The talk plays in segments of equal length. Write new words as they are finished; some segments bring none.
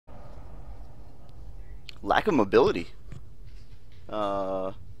Lack of mobility.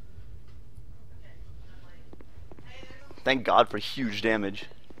 Thank God for huge damage.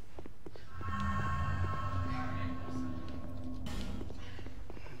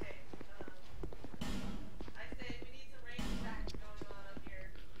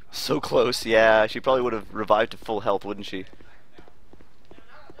 So close, yeah. She probably would have revived to full health, wouldn't she?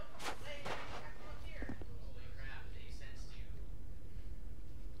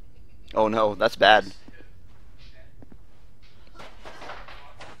 Oh no, that's bad.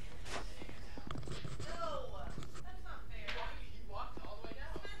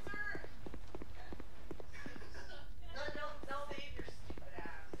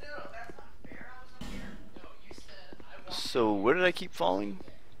 So, where did I keep falling?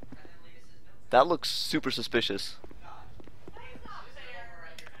 That looks super suspicious.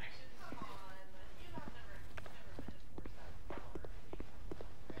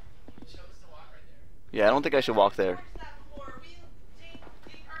 Yeah, I don't think I should walk there.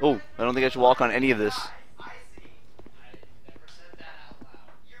 Oh, I don't think I should walk on any of this.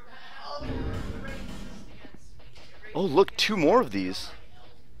 Oh, look, 2 more of these.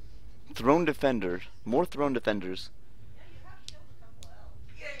 Throne Defender. More Throne Defenders.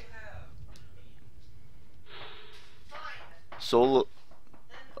 Soul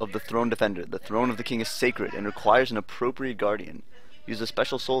of the Throne Defender. The throne of the king is sacred and requires an appropriate guardian. Use a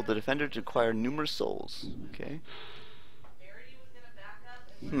special soul of the defender to acquire numerous souls. Okay.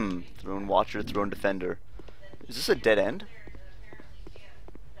 Throne Watcher, Throne Defender. Is this a dead end?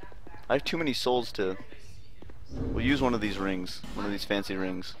 I have too many souls to... We'll use one of these rings. One of these fancy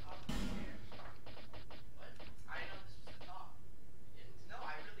rings.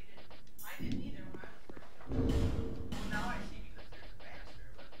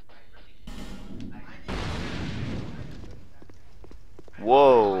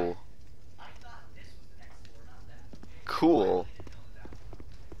 Whoa. Cool.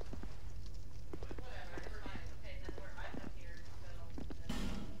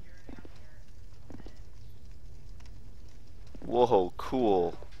 Whoa,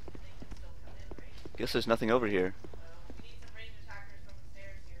 cool. Guess there's nothing over here.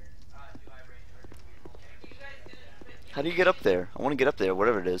 How do you get up there? I want to get up there,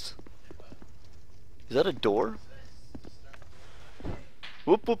 whatever it is. Is that a door?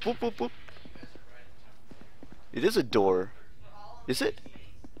 Whoop, whoop, whoop, whoop, whoop. It is a door. Is it?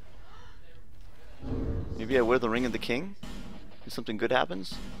 Maybe I wear the ring of the king? And something good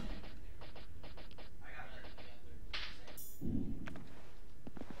happens?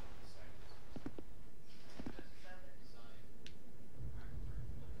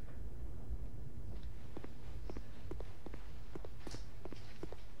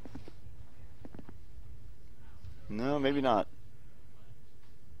 No, maybe not.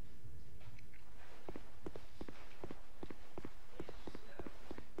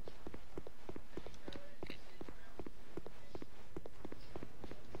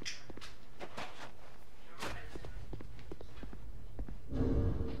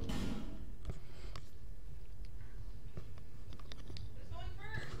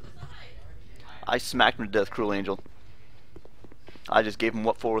 I smacked him to death, Cruel Angel. I just gave him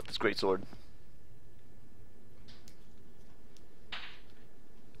what for with this great sword.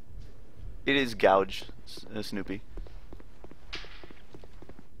 It is gouged, Snoopy.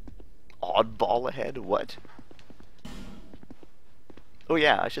 Oddball ahead? What? Oh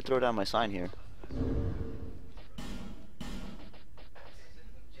yeah, I should throw down my sign here.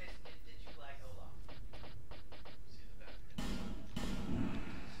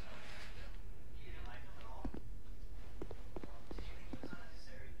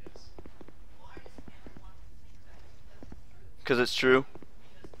 Because it's true.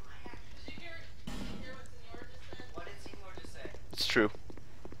 It's true.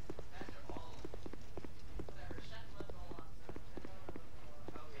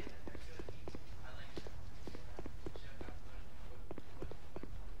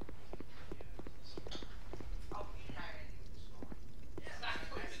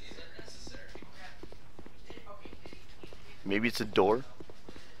 Maybe it's a door.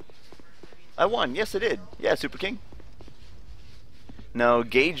 I won. Yes, I did. Yeah, Super King. No,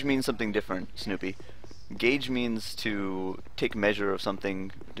 gauge means something different, Snoopy. Gauge means to take measure of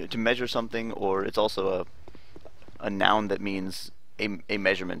something, to measure something, or it's also a noun that means a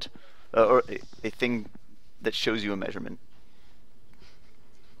measurement, or a thing that shows you a measurement.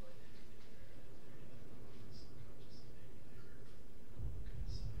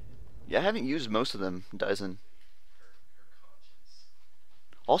 Yeah, I haven't used most of them, Dyson.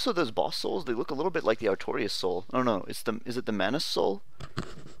 Also, those boss souls, they look a little bit like the Artorias soul. Oh no, is it the Manus soul?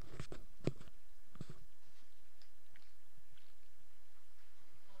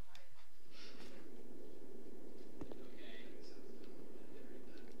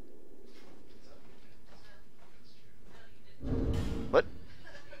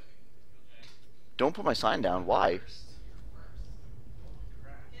 Don't put my sign down. Why?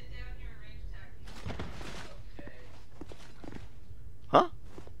 Huh?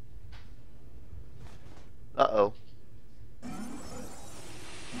 Uh-oh.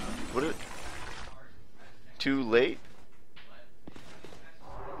 What did... Too late?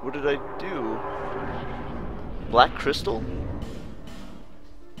 What did I do? Black crystal?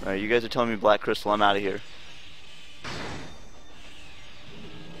 Alright, you guys are telling me black crystal. I'm out of here.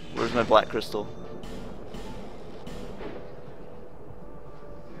 Where's my black crystal?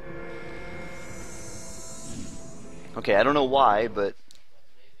 Okay, I don't know why, but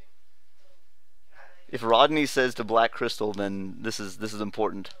if Rodney says to black crystal, then this is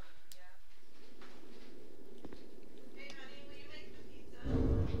important.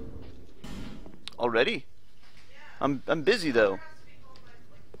 Already? I'm busy though.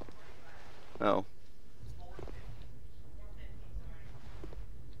 Oh.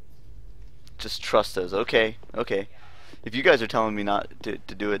 Just trust us. Okay, okay. If you guys are telling me not to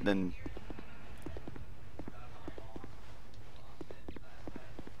do it, then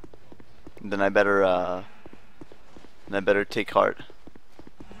I better take heart.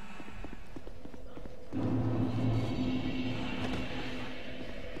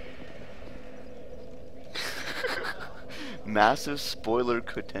 Massive spoiler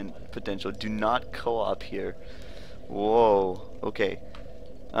potential. Do not co-op here. Whoa. Okay.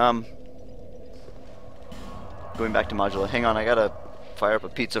 Going back to modular. Hang on, I gotta fire up a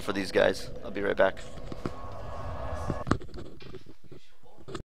pizza for these guys. I'll be right back.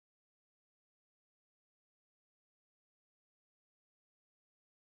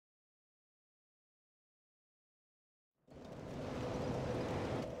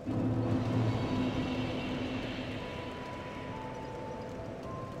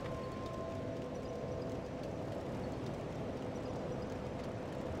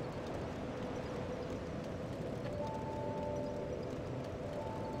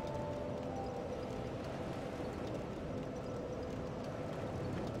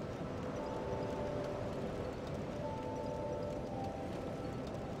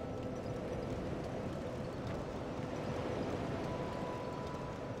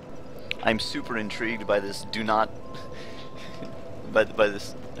 I'm super intrigued by this do not by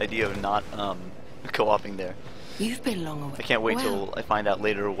this idea of not co-oping there. You've been long away. I can't wait till I find out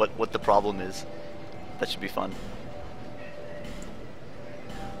later what the problem is. That should be fun.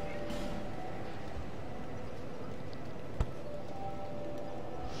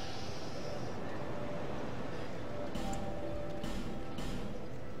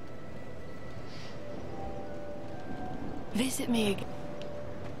 Visit me again.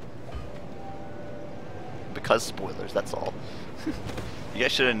 Because spoilers, that's all. You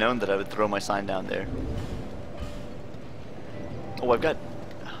guys should have known that I would throw my sign down there. Oh, I've got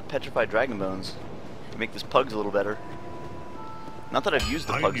petrified dragon bones. Make this pugs a little better. Not that I've used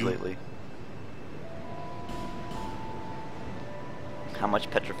the pugs lately. How much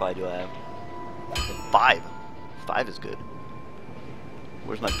petrified do I have? 5. 5 is good.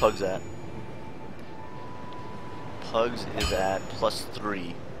 Where's my pugs at? Pugs is at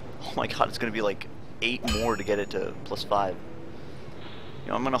 +3. Oh my god, it's gonna be like 8 more to get it to +5. You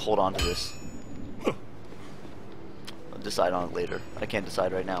know, I'm gonna hold on to this. I'll decide on it later. I can't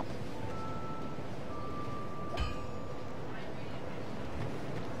decide right now.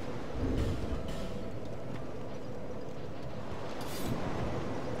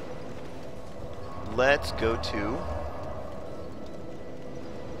 Let's go to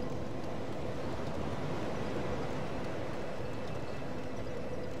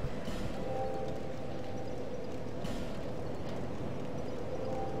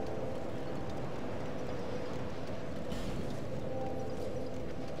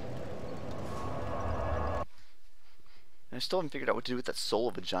I still haven't figured out what to do with that soul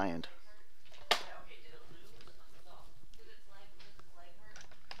of a giant.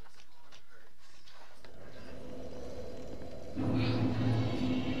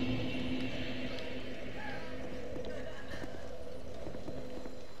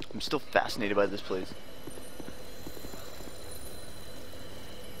 I'm still fascinated by this place.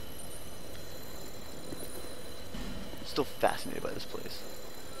 Still fascinated by this place.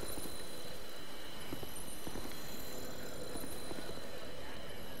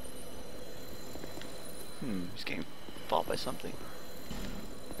 He's getting fought by something.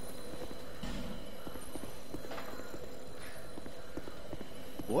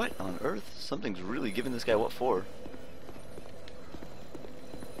 What on earth? Something's really giving this guy what for.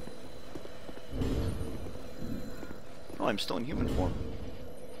 Oh, I'm still in human form.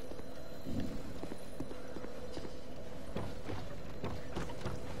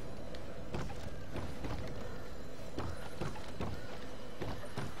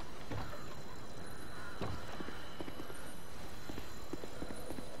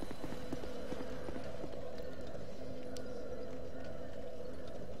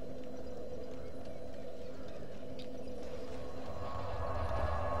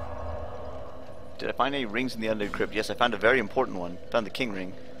 Did I find any rings in the Undead Crypt? Yes, I found a very important one. Found the King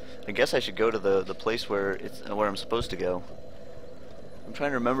Ring. I guess I should go to the place where where I'm supposed to go. I'm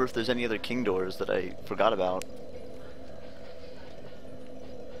trying to remember if there's any other king doors that I forgot about.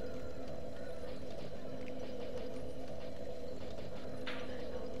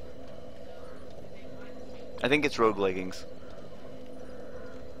 I think it's rogue leggings.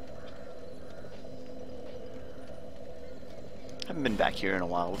 Haven't been back here in a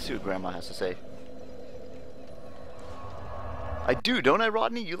while. Let's see what Grandma has to say. I do, don't I,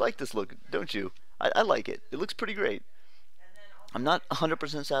 Rodney? You like this look, don't you? I like it. It looks pretty great. I'm not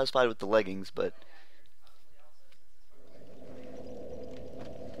 100% satisfied with the leggings, but...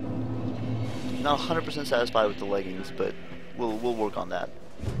 Not 100% satisfied with the leggings, but we'll work on that.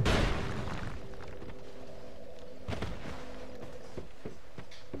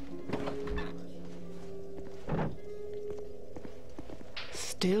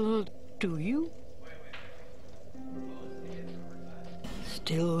 Still, do you?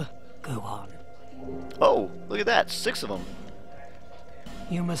 Still, go on. Oh, look at that, 6 of them.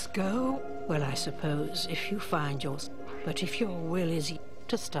 You must go, well, I suppose, if you find yours. But if your will is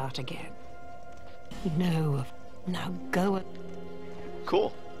to start again. No, now go.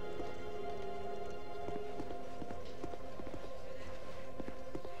 Cool.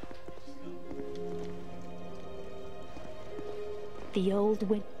 The old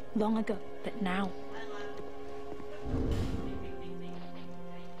win long ago, but now.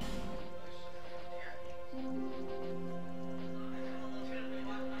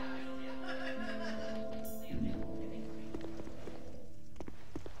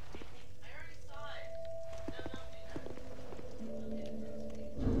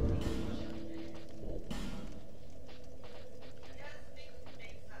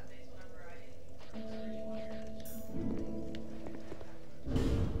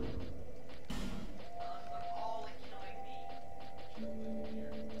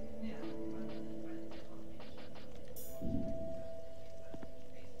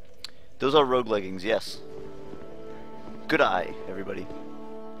 Those are rogue leggings, yes. Good eye, everybody.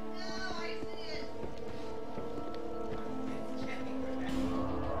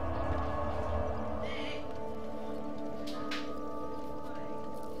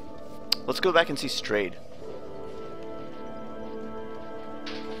 Let's go back and see Straid.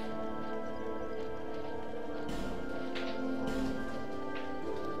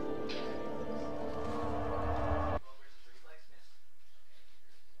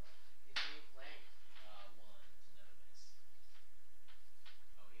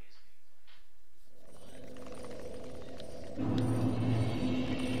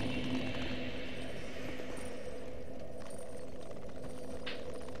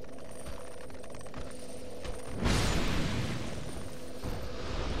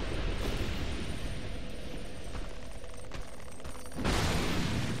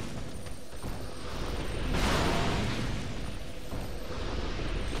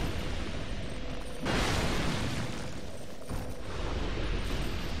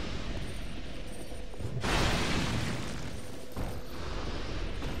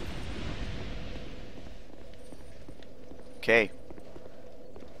 Okay.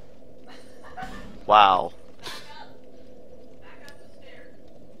 Wow.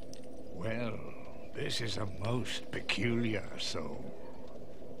 Well, this is a most peculiar soul.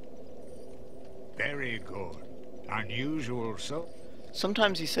 Very good. Unusual soul.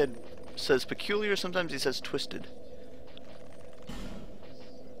 Sometimes he says peculiar, sometimes he says twisted.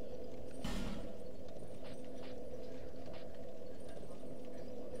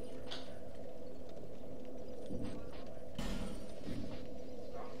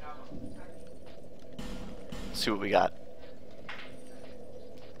 Let's see what we got.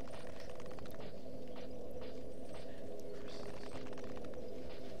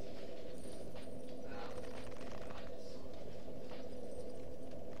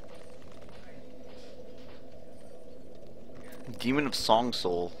 Demon of Song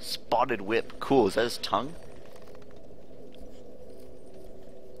Soul, Spotted Whip. Cool, is that his tongue?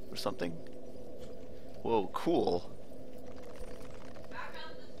 Or something? Whoa, cool.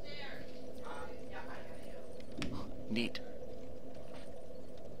 Neat.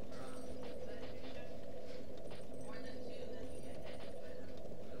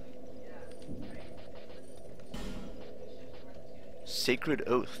 Sacred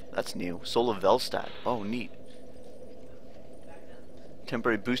Oath, that's new. Soul of Velstad, oh neat.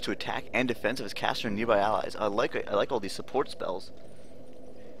 Temporary boost to attack and defense of his caster and nearby allies. I like all these support spells.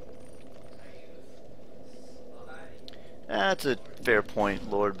 That's a fair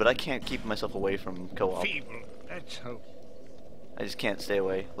point, Lord, but I can't keep myself away from co-op. Feeble. Let's hope. I just can't stay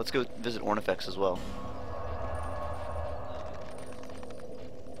away. Let's go visit Ornifex as well.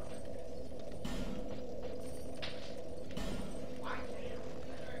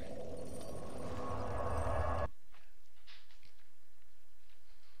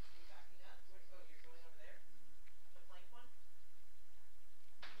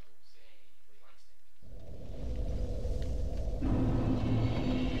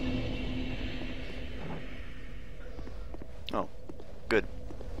 Oh, good.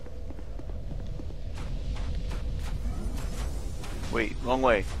 Wait, wrong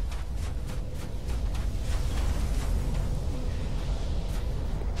way.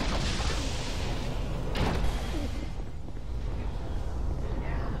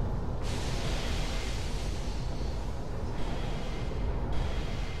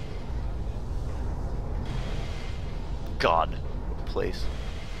 God, place.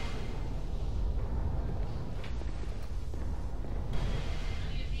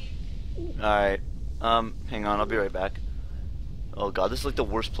 Alright, hang on, I'll be right back. Oh god, this is like the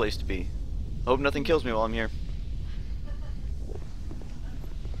worst place to be. I hope nothing kills me while I'm here.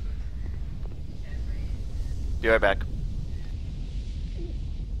 Be right back.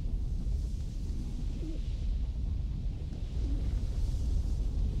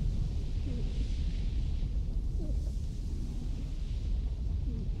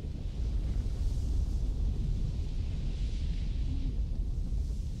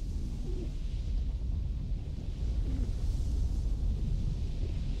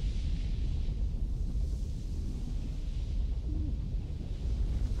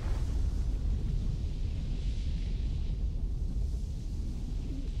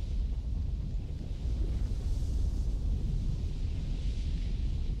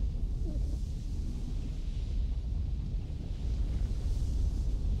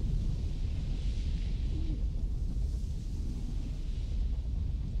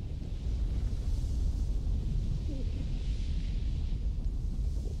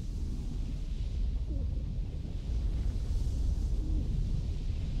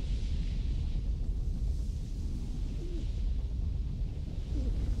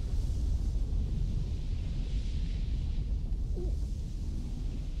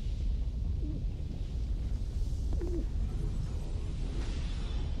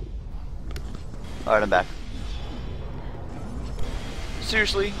 Alright, I'm back.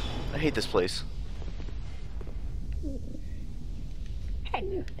 Seriously? I hate this place.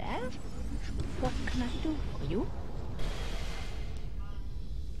 Hello there. What can I do for you?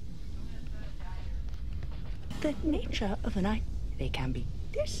 The nature of an eye, they can be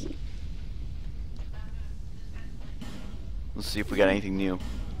this. Let's see if we got anything new.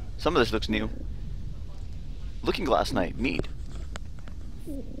 Some of this looks new. Looking Glass Knight, neat.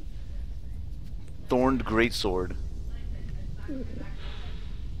 Thorned Greatsword.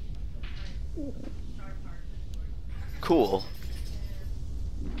 Cool.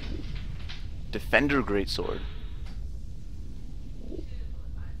 Defender Greatsword.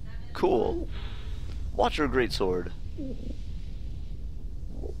 Cool. Watcher Greatsword.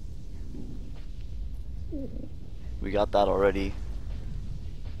 We got that already.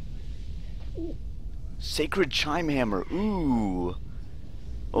 Sacred Chime Hammer. Ooh.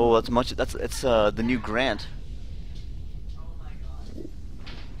 Oh, that's much. That's the new Grant.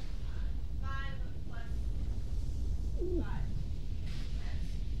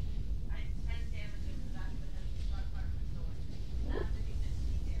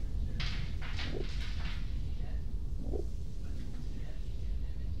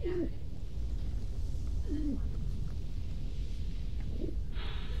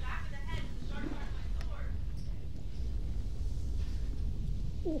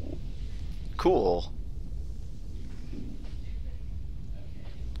 Cool.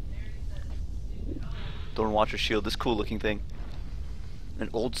 Thorn Watcher Shield, this cool looking thing.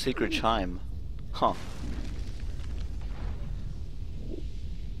 An old Sacred Chime. Huh.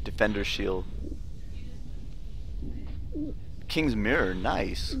 Defender Shield. King's Mirror,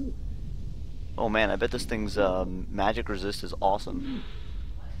 nice. Oh man, I bet this thing's magic resist is awesome.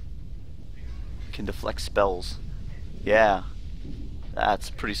 Can deflect spells. Yeah.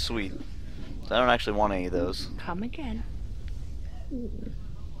 That's pretty sweet. I don't actually want any of those. Come again.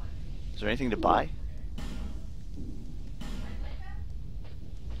 Is there anything to buy?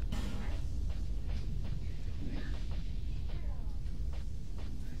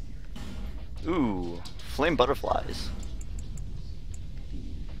 Ooh, flame butterflies.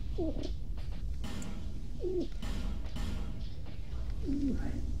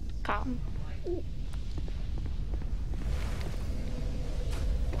 Come.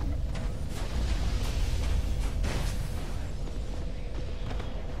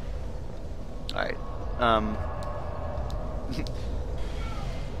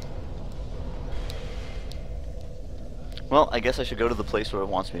 Well, I guess I should go to the place where it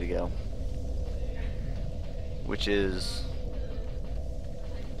wants me to go. Which is...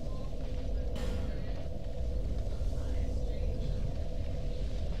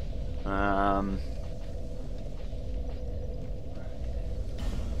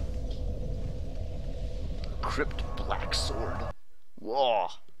 Crypt Black Sword. Whoa.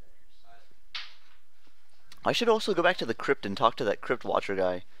 I should also go back to the crypt and talk to that crypt watcher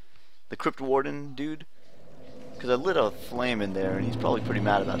guy. The crypt warden dude. Because I lit a flame in there and he's probably pretty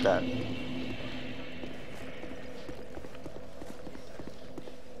mad about that.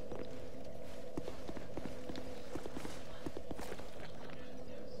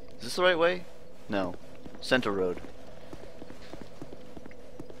 Is this the right way? No. Center Road.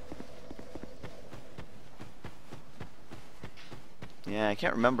 Yeah, I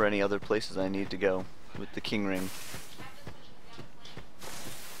can't remember any other places I need to go with the King Ring.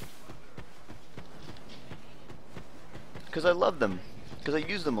 Because I love them. Because I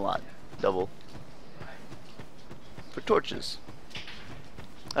use them a lot. Double. For torches.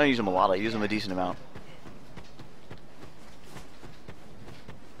 I don't use them a lot, I use them a decent amount.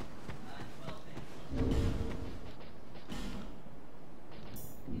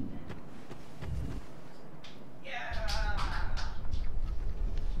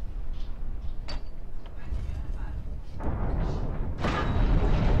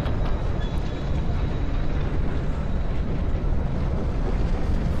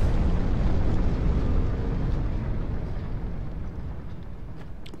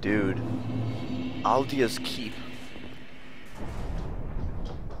 Dude, Aldia's Keep.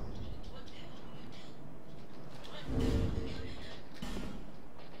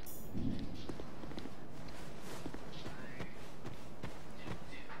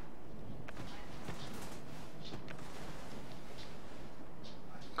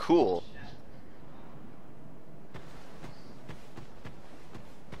 Cool.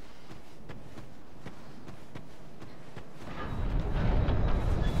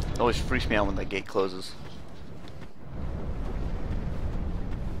 Always freaks me out when that gate closes.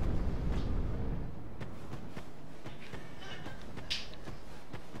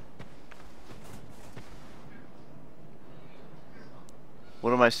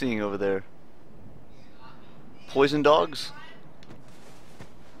 What am I seeing over there? Poison dogs?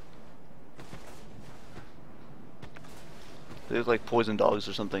 They look like poison dogs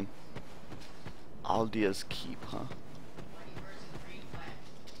or something. Aldia's Keep, huh?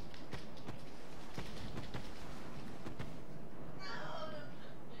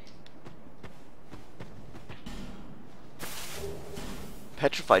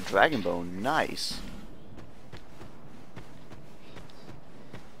 Petrified dragon bone, nice.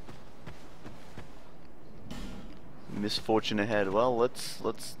 Misfortune ahead. Well, let's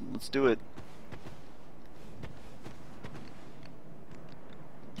do it.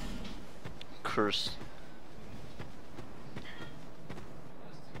 Curse.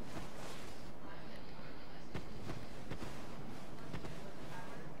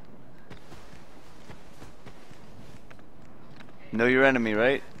 Know your enemy,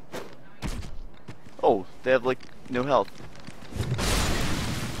 right? Oh, they have like no health.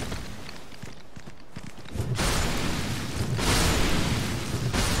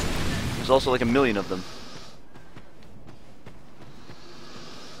 There's also like a million of them.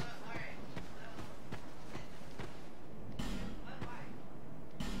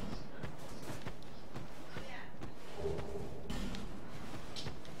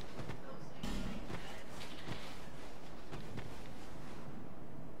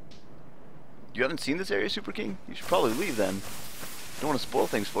 You haven't seen this area, Super King? You should probably leave then. Don't want to spoil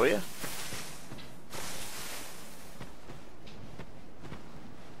things for you.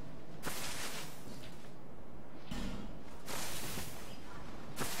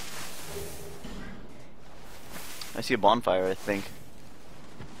 I see a bonfire, I think.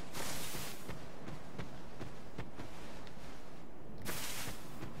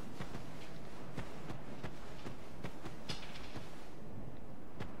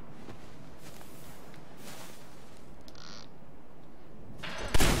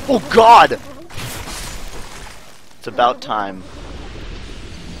 Oh God! It's about time.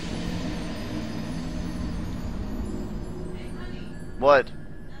 What?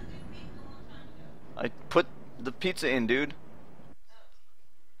 I put the pizza in, dude.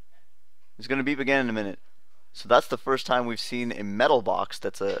 It's gonna beep again in a minute. So that's the first time we've seen a metal box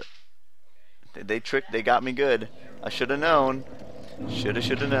that's a... They got me good. I shoulda known.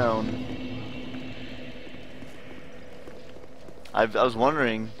 Shoulda known. I was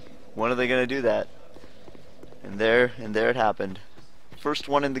wondering, when are they gonna do that? And there it happened. First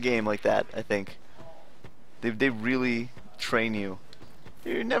one in the game like that, I think. They really train you.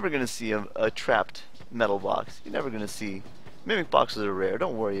 You're never gonna see a trapped metal box. You're never gonna see. Mimic boxes are rare.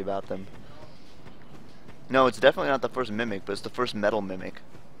 Don't worry about them. No, it's definitely not the first mimic, but it's the first metal mimic.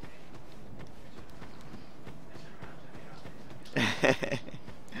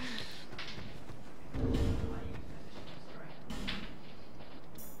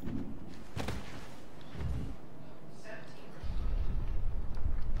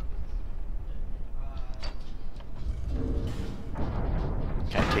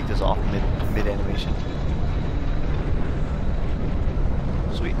 Can I take this off mid animation?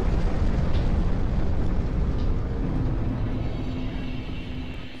 Sweet.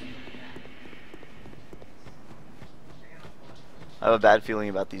 I have a bad feeling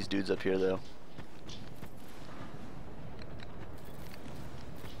about these dudes up here, though.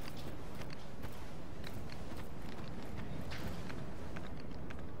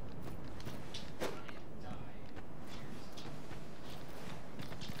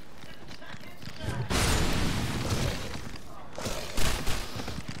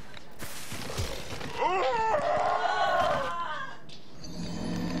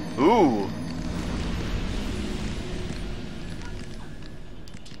 Ooh.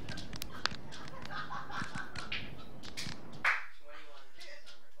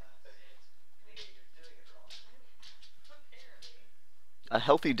 A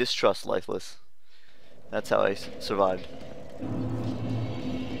healthy distrust, lifeless. That's how I survived.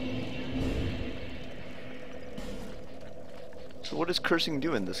 So what does cursing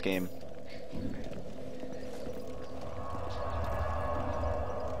do in this game?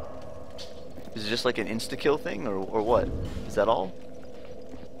 Is it just like an insta-kill thing, or what? Is that all?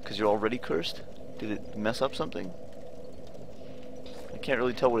 Because you're already cursed? Did it mess up something? I can't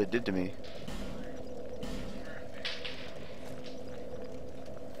really tell what it did to me.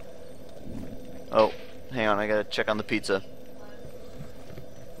 Oh, hang on, I gotta check on the pizza.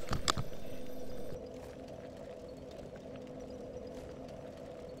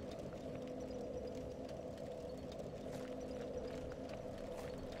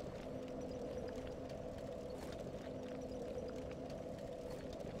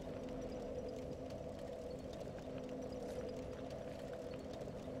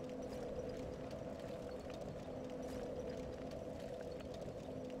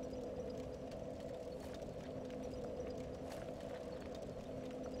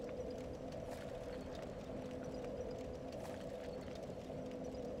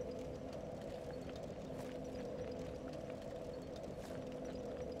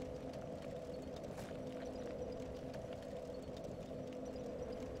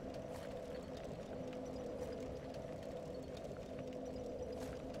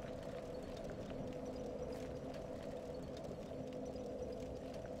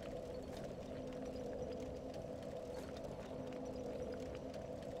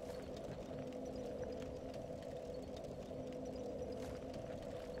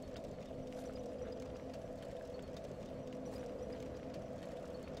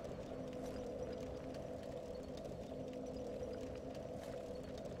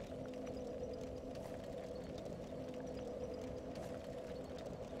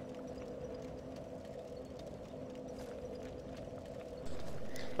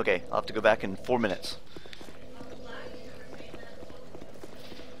 Okay, I'll have to go back in 4 minutes.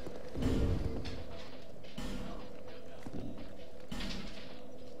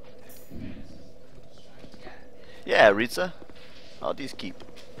 Yeah, Ritza. Aldia's keep.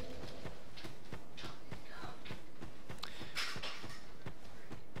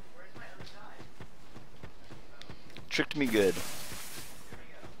 Tricked me good.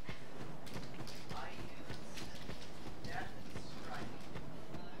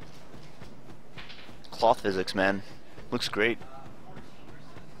 Cloth physics, man. Looks great.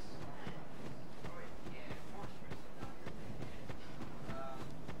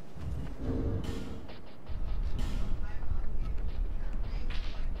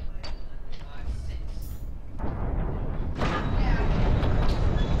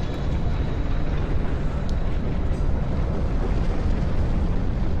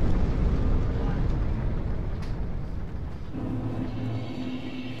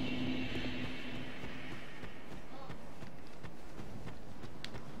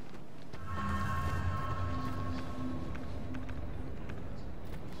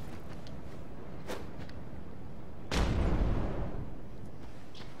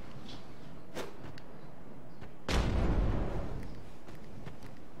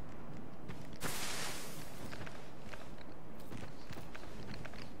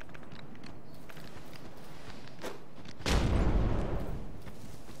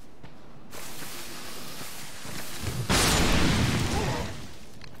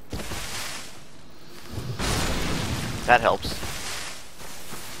 That helps.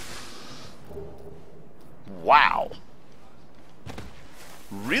 Wow.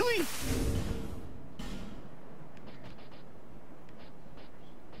 Really?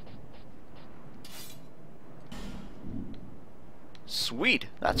 Sweet.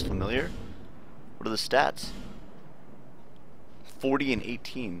 That's familiar. What are the stats? 40 and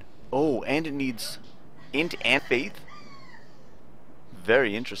 18. Oh, and it needs int and faith?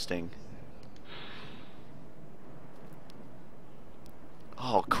 Very interesting.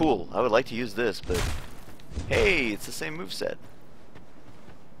 Oh, cool. I would like to use this, but... Hey, it's the same moveset.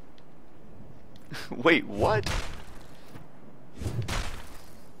 Wait, what?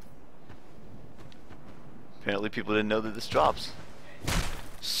 Apparently people didn't know that this drops.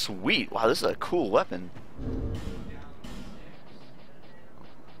 Sweet. Wow, this is a cool weapon.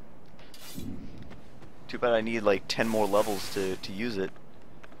 Too bad I need like 10 more levels to use it.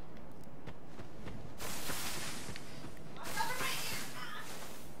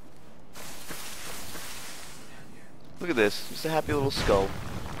 Look at this. Just a happy little skull.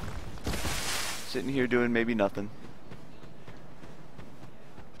 Sitting here doing maybe nothing.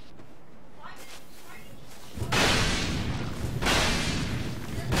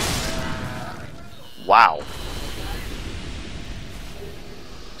 Wow.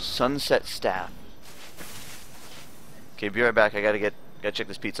 Sunset staff. Okay, be right back. I gotta check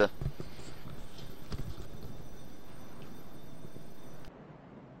this pizza.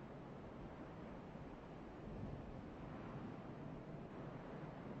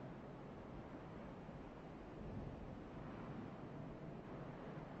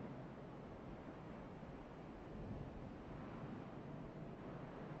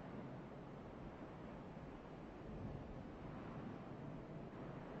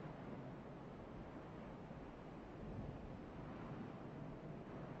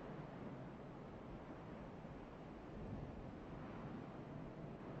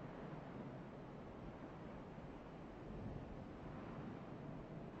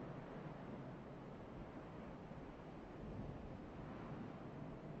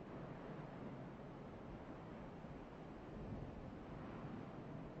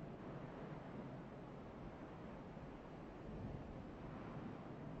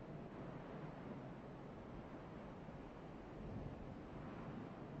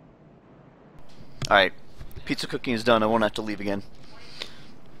 Alright, pizza cooking is done. I won't have to leave again.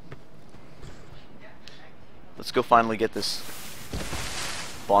 Let's go finally get this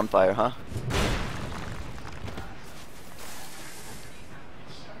bonfire, huh?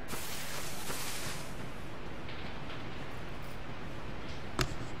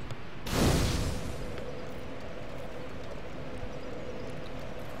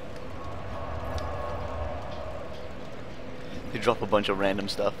 They drop a bunch of random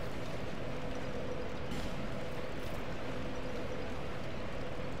stuff.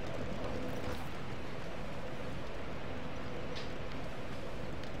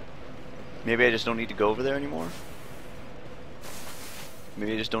 Maybe I just don't need to go over there anymore.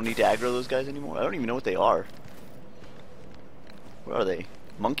 Maybe I just don't need to aggro those guys anymore. I don't even know what they are. What are they?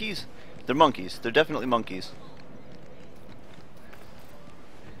 Monkeys? They're monkeys. They're definitely monkeys.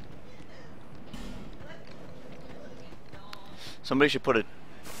 Somebody should put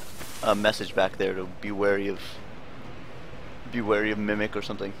a message back there to be wary of Mimic or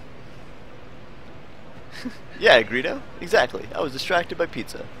something. Yeah, Greedo. Exactly. I was distracted by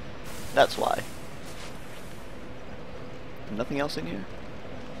pizza. That's why. Nothing else in here?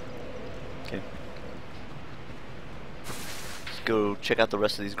 Okay. Let's go check out the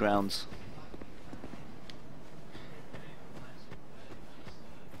rest of these grounds.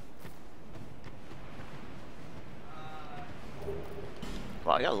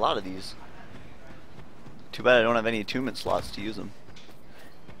 Wow, I got a lot of these. Too bad I don't have any attunement slots to use them.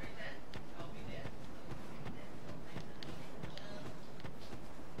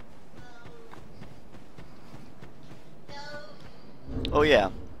 Oh yeah,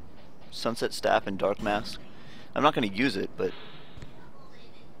 Sunset Staff and Dark Mask. I'm not going to use it, but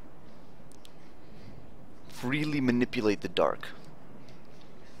freely manipulate the dark.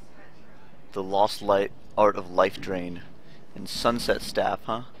 The Lost Light Art of Life Drain. And Sunset Staff,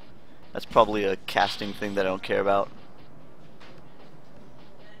 huh? That's probably a casting thing that I don't care about.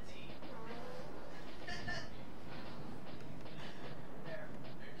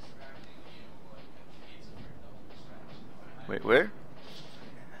 Wait, where?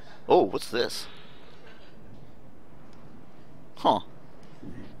 Oh, what's this? Huh.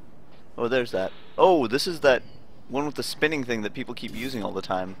 Oh, there's that. Oh, this is that one with the spinning thing that people keep using all the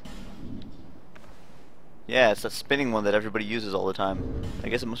time. Yeah, it's that spinning one that everybody uses all the time. I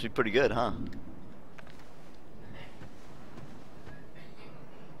guess it must be pretty good, huh?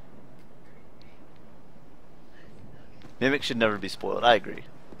 Mimic should never be spoiled. I agree.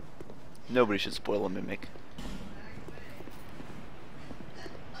 Nobody should spoil a mimic.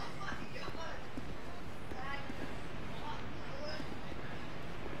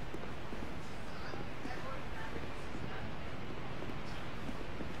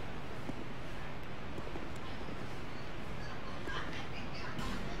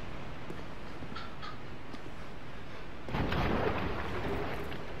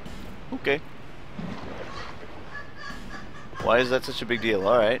 Okay. Why is that such a big deal?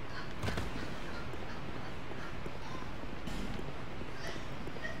 Alright.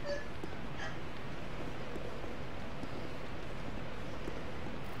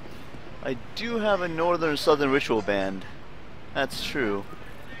 I do have a northern southern ritual band. That's true.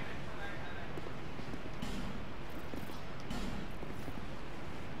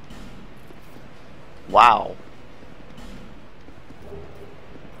 Wow.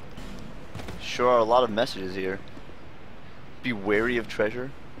 Sure are a lot of messages here. Be wary of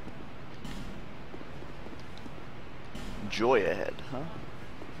treasure. Joy ahead, huh?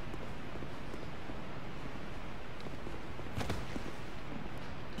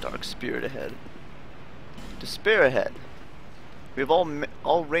 Dark spirit ahead. Despair ahead. We have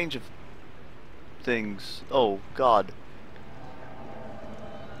all range of things. Oh God.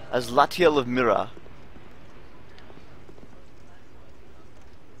 Aslatiel of Mirrah.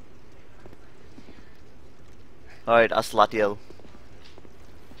 Alright, Aslatiel.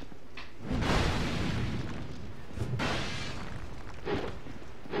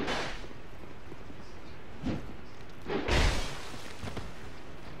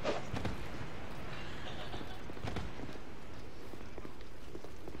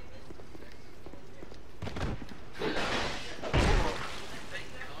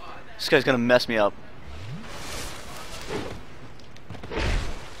 This guy's gonna mess me up.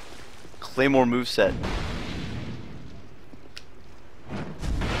 Claymore moveset.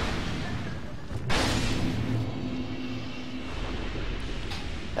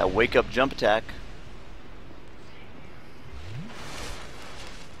 That wake up jump attack.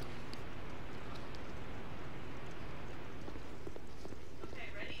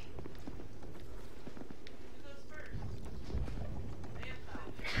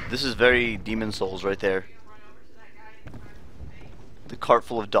 This is very Demon Souls right there. The cart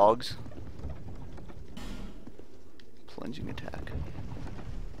full of dogs. Plunging attack.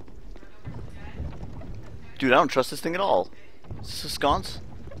 Dude, I don't trust this thing at all. Is this a sconce?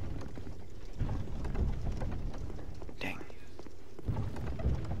 Dang.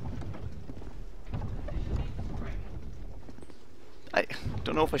 I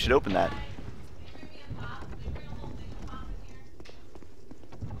don't know if I should open that.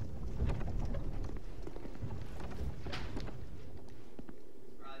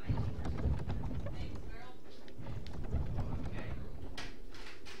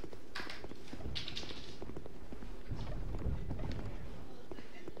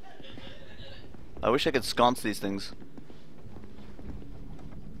 I wish I could sconce these things.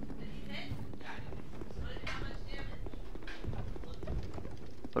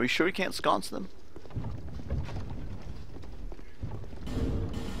 Are we sure we can't sconce them?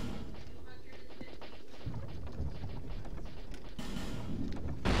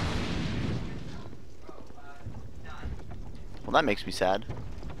 Well, that makes me sad.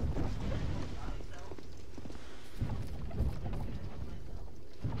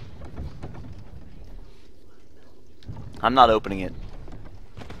 I'm not opening it.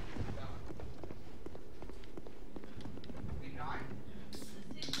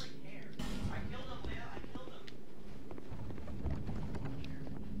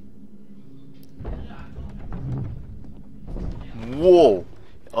 Whoa!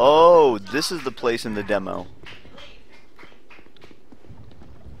 Oh, this is the place in the demo.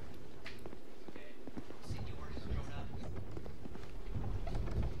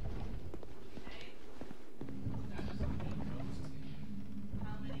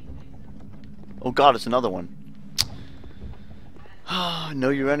 Oh God, it's another one. Know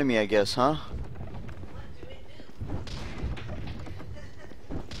your enemy, I guess, huh?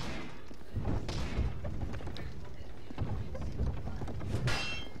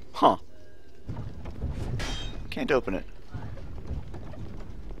 Huh. Can't open it.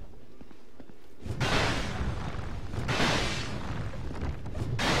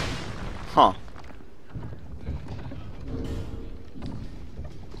 Huh.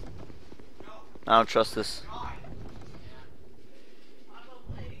 I don't trust this.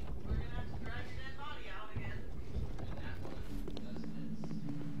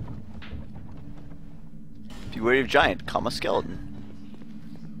 Be wary of giant, comma skeleton.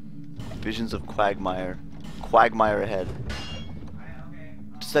 Visions of Quagmire. quagmire ahead.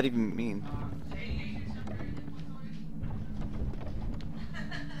 What does that even mean?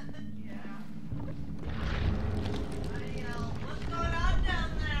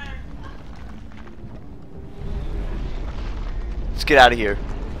 Let's get out of here.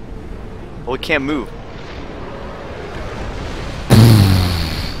 Oh, we can't move.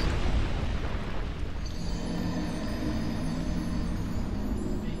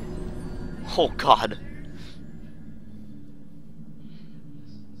 Oh God.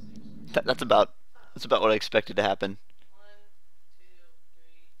 That's about what I expected to happen.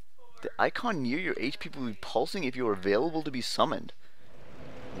 The icon near your HP will be pulsing if you are available to be summoned.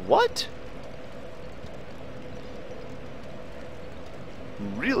 What?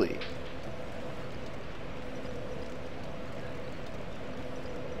 Really?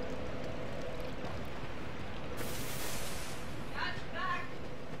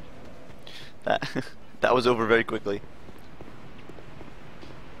 That was over very quickly.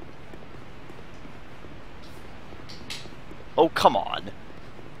 Oh, come on.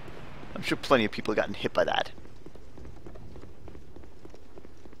 I'm sure plenty of people have gotten hit by that.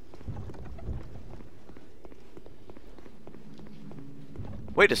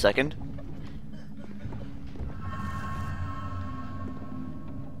 Wait a second.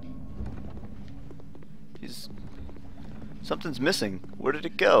 Something's missing. Where did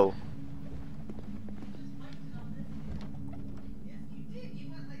it go?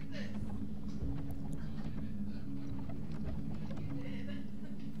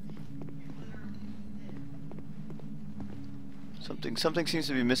 Something seems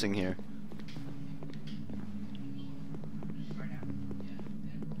to be missing here.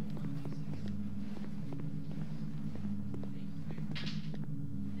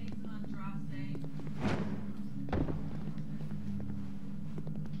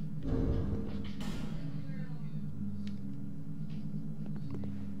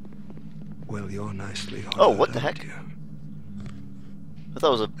 Well, you're nicely honored. Oh, what the heck? Aldia. I thought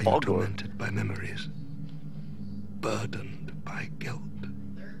it was a Are you bog door. tormented by memories? Burdened by guilt?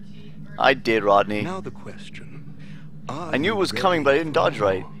 I did, Rodney. Now the question. I knew it was coming, but I didn't dodge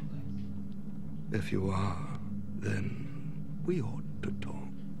right. If you are, then we ought to talk.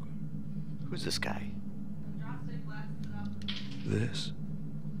 Who's this guy?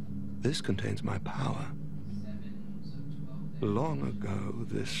 This contains my power. Long ago,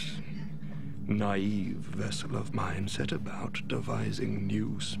 this naive vessel of mine set about devising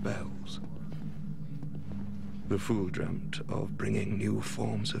new spells. The fool dreamt of bringing new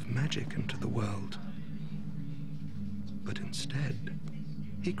forms of magic into the world. But instead,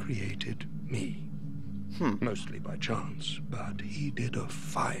 he created me. Mostly by chance, but he did a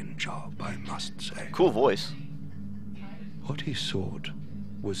fine job, I must say. Cool voice. What he sought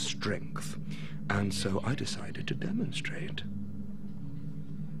was strength, and so I decided to demonstrate.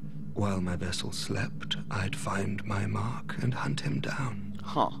 While my vessel slept, I'd find my mark and hunt him down.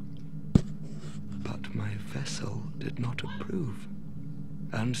 Huh. But my vessel did not approve.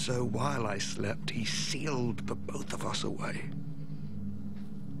 And so while I slept, he sealed the both of us away.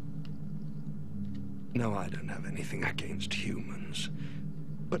 No, I don't have anything against humans.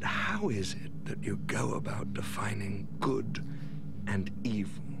 But how is it that you go about defining good and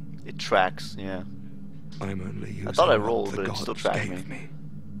evil? It tracks, yeah. I'm only using I thought I what rolled, the but it gods still tracked gave me.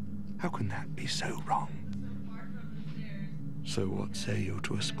 How can that be so wrong? So what say you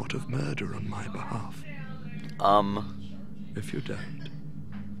to a spot of murder on my behalf? If you don't,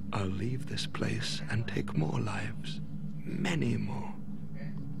 I'll leave this place and take more lives. Many more.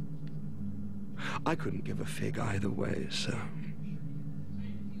 I couldn't give a fig either way, so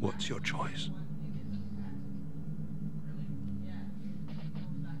what's your choice?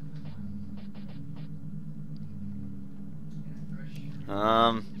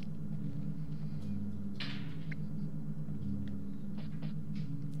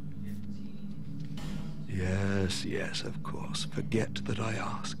 Yes, of course. Forget that I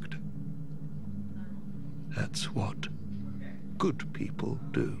asked. That's what good people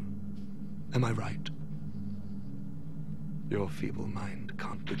do. Am I right? Your feeble mind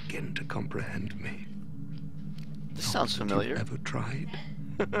can't begin to comprehend me. This sounds Not that familiar. you've ever tried?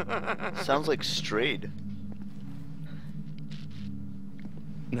 Sounds like Straid.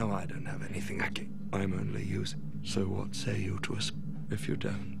 No, I don't have anything. I'm only using. So what say you to us? If you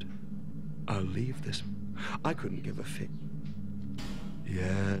don't, I'll leave this. I couldn't give a fig.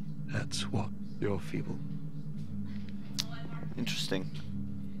 Yeah, that's what. You're feeble. Interesting.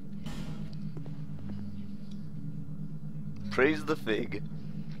 Praise the fig.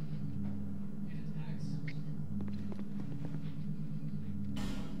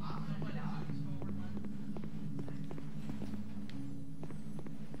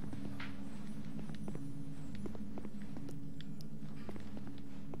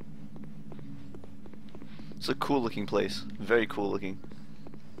 It's a cool looking place. Very cool looking.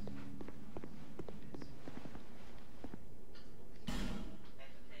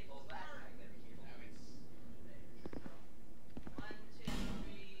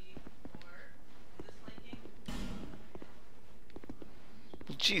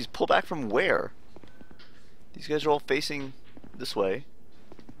 Jeez, pull back from where? These guys are all facing this way.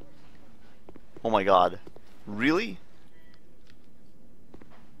 Oh my god. Really?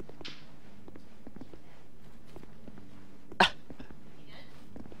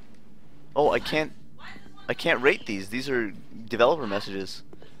 Oh, I can't rate these. These are developer messages.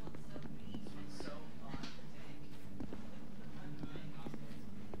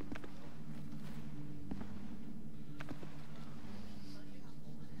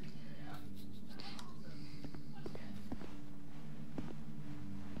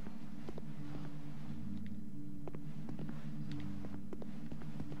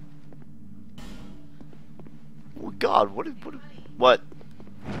 Oh god, what?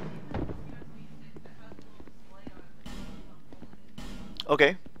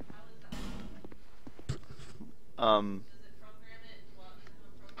 Okay.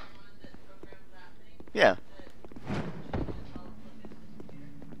 Yeah.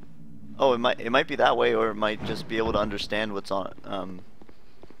 Oh, it might be that way, or it might just be able to understand what's on it.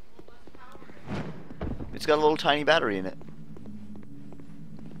 It's got a little tiny battery in it.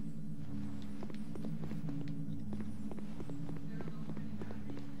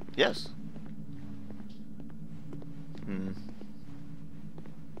 Yes. Hmm.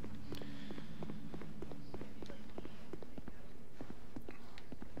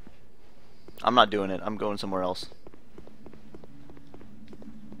 I'm not doing it. I'm going somewhere else.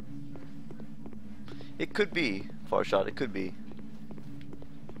 It could be far shot. It could be.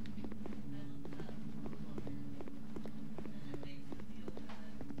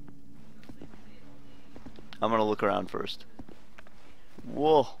 I'm gonna look around first.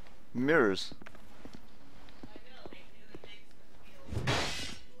 Whoa, mirrors.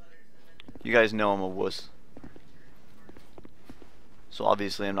 You guys know I'm a wuss. So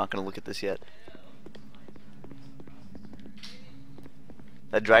obviously I'm not gonna look at this yet.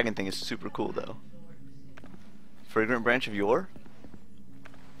 That dragon thing is super cool though. Fragrant branch of yore?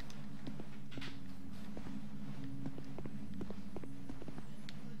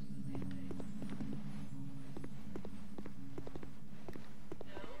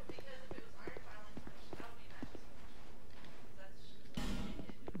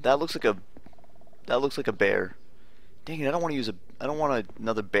 That looks like a bear. Dang it, I don't want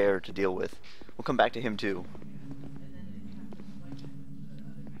another bear to deal with. We'll come back to him too.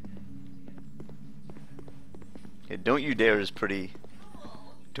 Okay, don't you dare is pretty.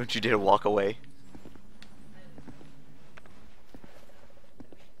 Don't you dare walk away.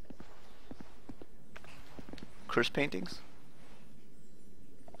 Curse paintings?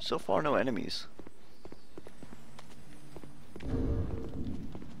 So far no enemies.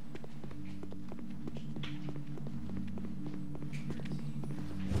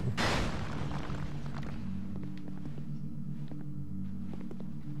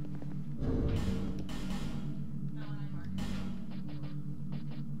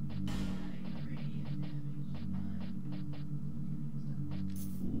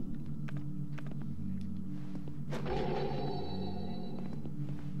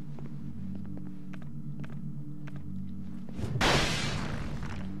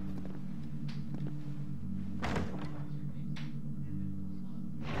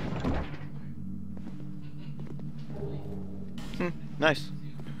 Nice.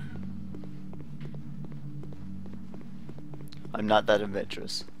 I'm not that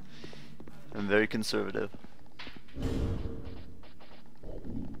adventurous. I'm very conservative.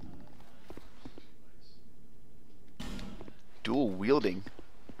 Dual wielding.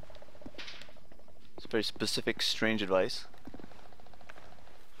 It's very specific, strange advice.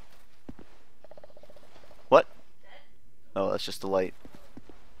 What? Oh, that's just the light.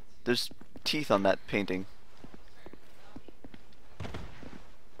 There's teeth on that painting.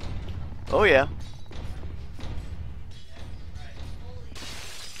 Oh yeah.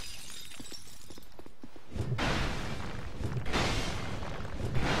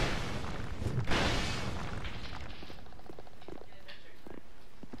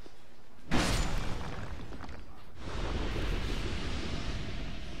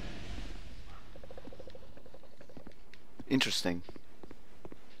 Interesting.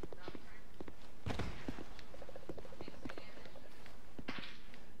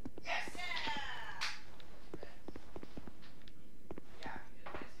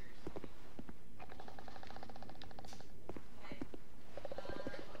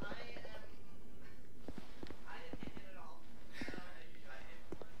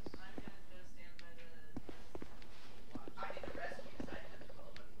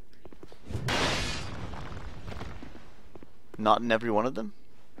 Not in every one of them?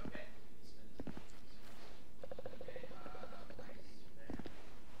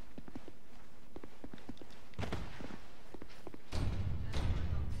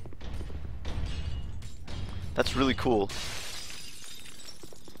 That's really cool.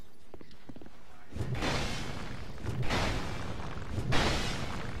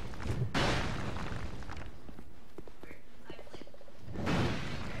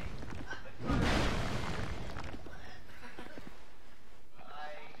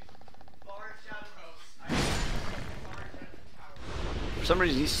 For some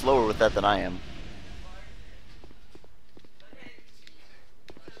reason, he's slower with that than I am.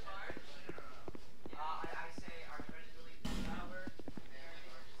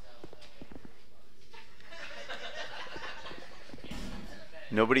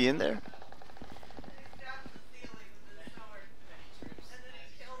 Nobody in there?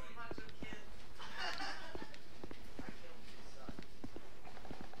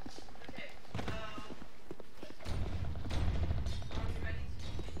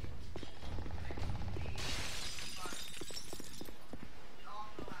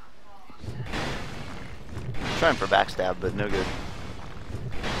 Trying for backstab, but no good.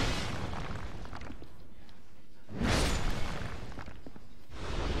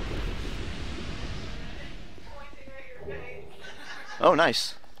 Oh,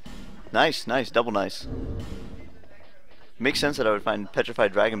 nice. Nice, nice, double nice. Makes sense that I would find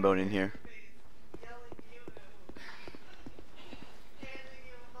petrified dragon bone in here.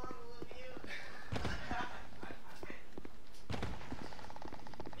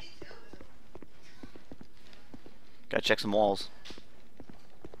 Gotta check some walls.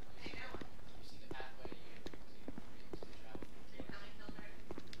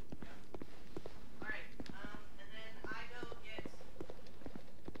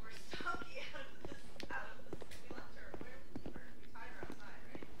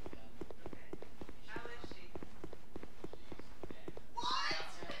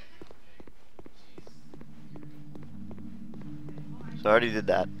 So I already did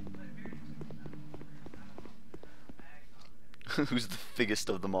that. Who's the biggest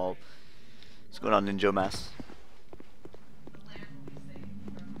of them all? What's going on, Ninja Mass?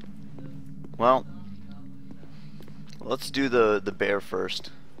 Well, let's do the bear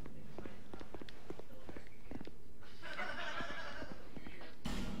first.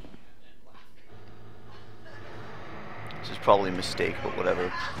 This is probably a mistake, but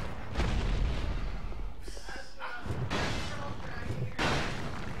whatever.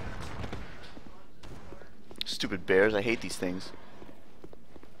 Stupid bears, I hate these things.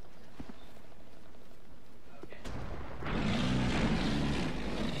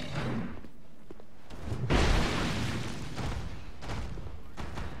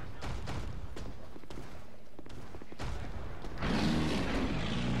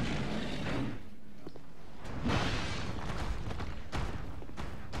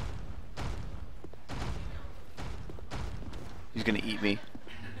 He's gonna eat me.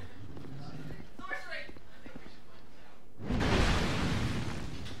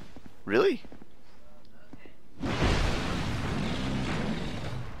 Really?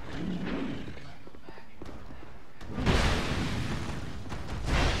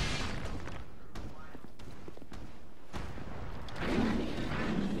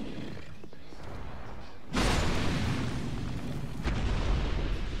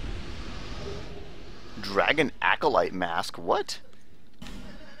 Dragon Acolyte Mask? What?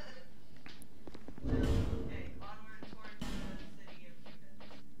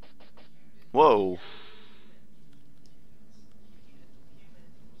 Whoa.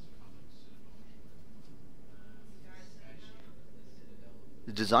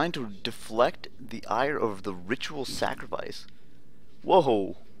 Designed to deflect the ire of the ritual sacrifice.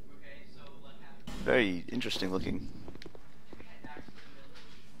 Whoa. Very interesting looking.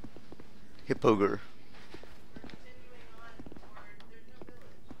 Hippogre.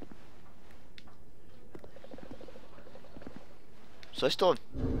 So I still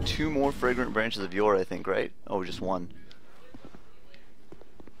have 2 more fragrant branches of yore, I think, right? Oh, just 1.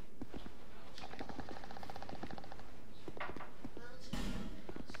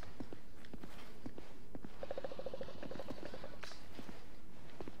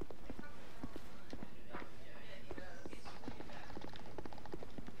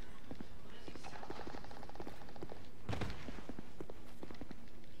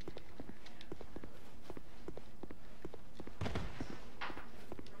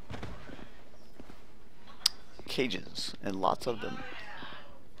 Cages, and lots of them.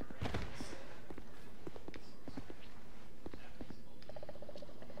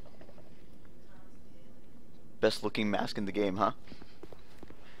 Best looking mask in the game, huh?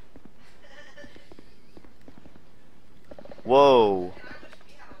 Whoa.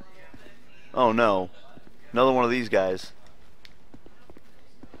 Oh no. Another one of these guys.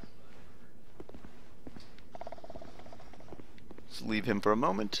 Let's leave him for a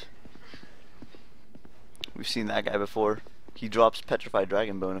moment. We've seen that guy before. He drops petrified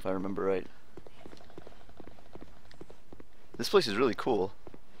dragon bone, if I remember right. This place is really cool.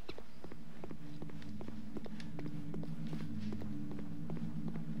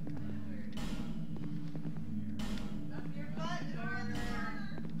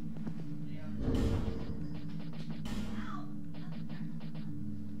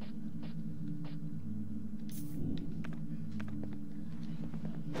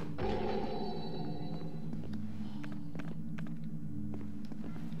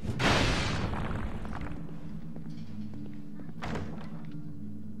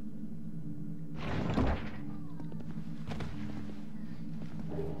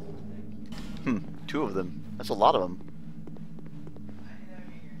 Two of them. That's a lot of them.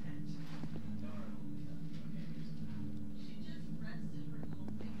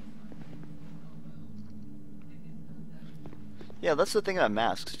 Yeah, that's the thing about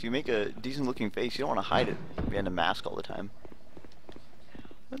masks. If you make a decent looking face, you don't want to hide it behind a mask all the time.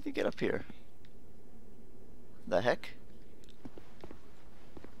 How did you get up here? The heck?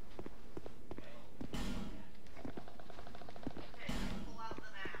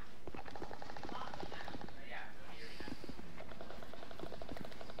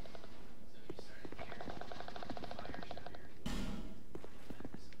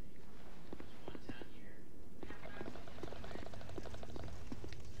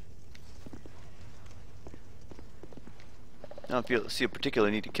 I don't see a particular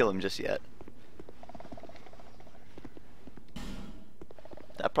need to kill him just yet.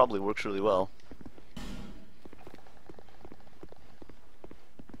 That probably works really well.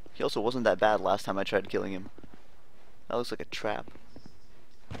 He also wasn't that bad last time I tried killing him. That looks like a trap.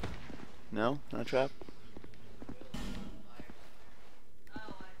 No? Not a trap?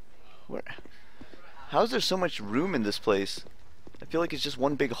 Where? How is there so much room in this place? I feel like it's just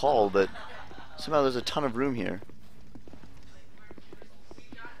one big hall, but somehow there's a ton of room here.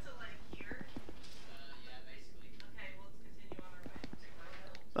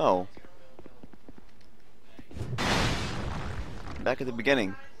 Oh. Back at the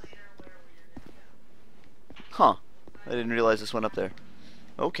beginning. Huh. I didn't realize this went up there.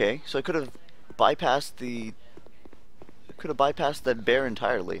 Okay, so I could have bypassed the... I could have bypassed that bear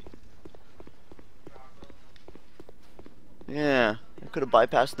entirely. Yeah, I could have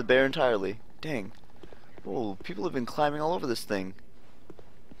bypassed the bear entirely. Dang. Oh, people have been climbing all over this thing.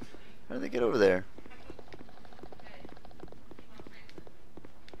 How did they get over there?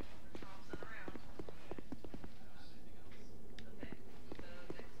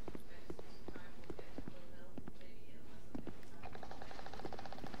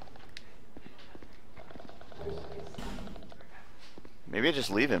 Maybe I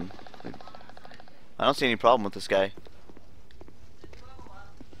just leave him. I don't see any problem with this guy.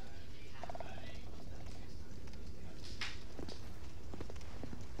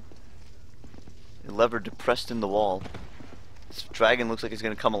 A lever depressed in the wall. This dragon looks like it's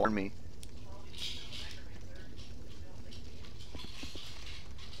gonna come along me.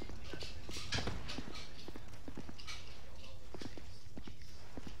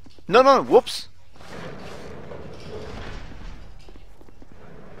 No, no, whoops!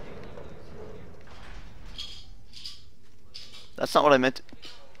 That's not what I meant.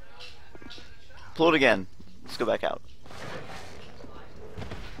 Pull it again. Let's go back out.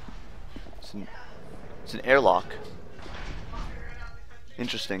 It's an airlock.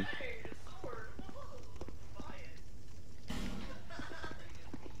 Interesting.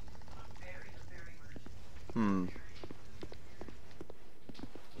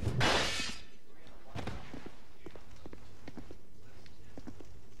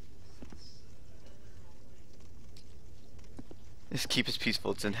 This keep is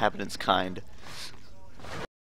peaceful, its inhabitants kind.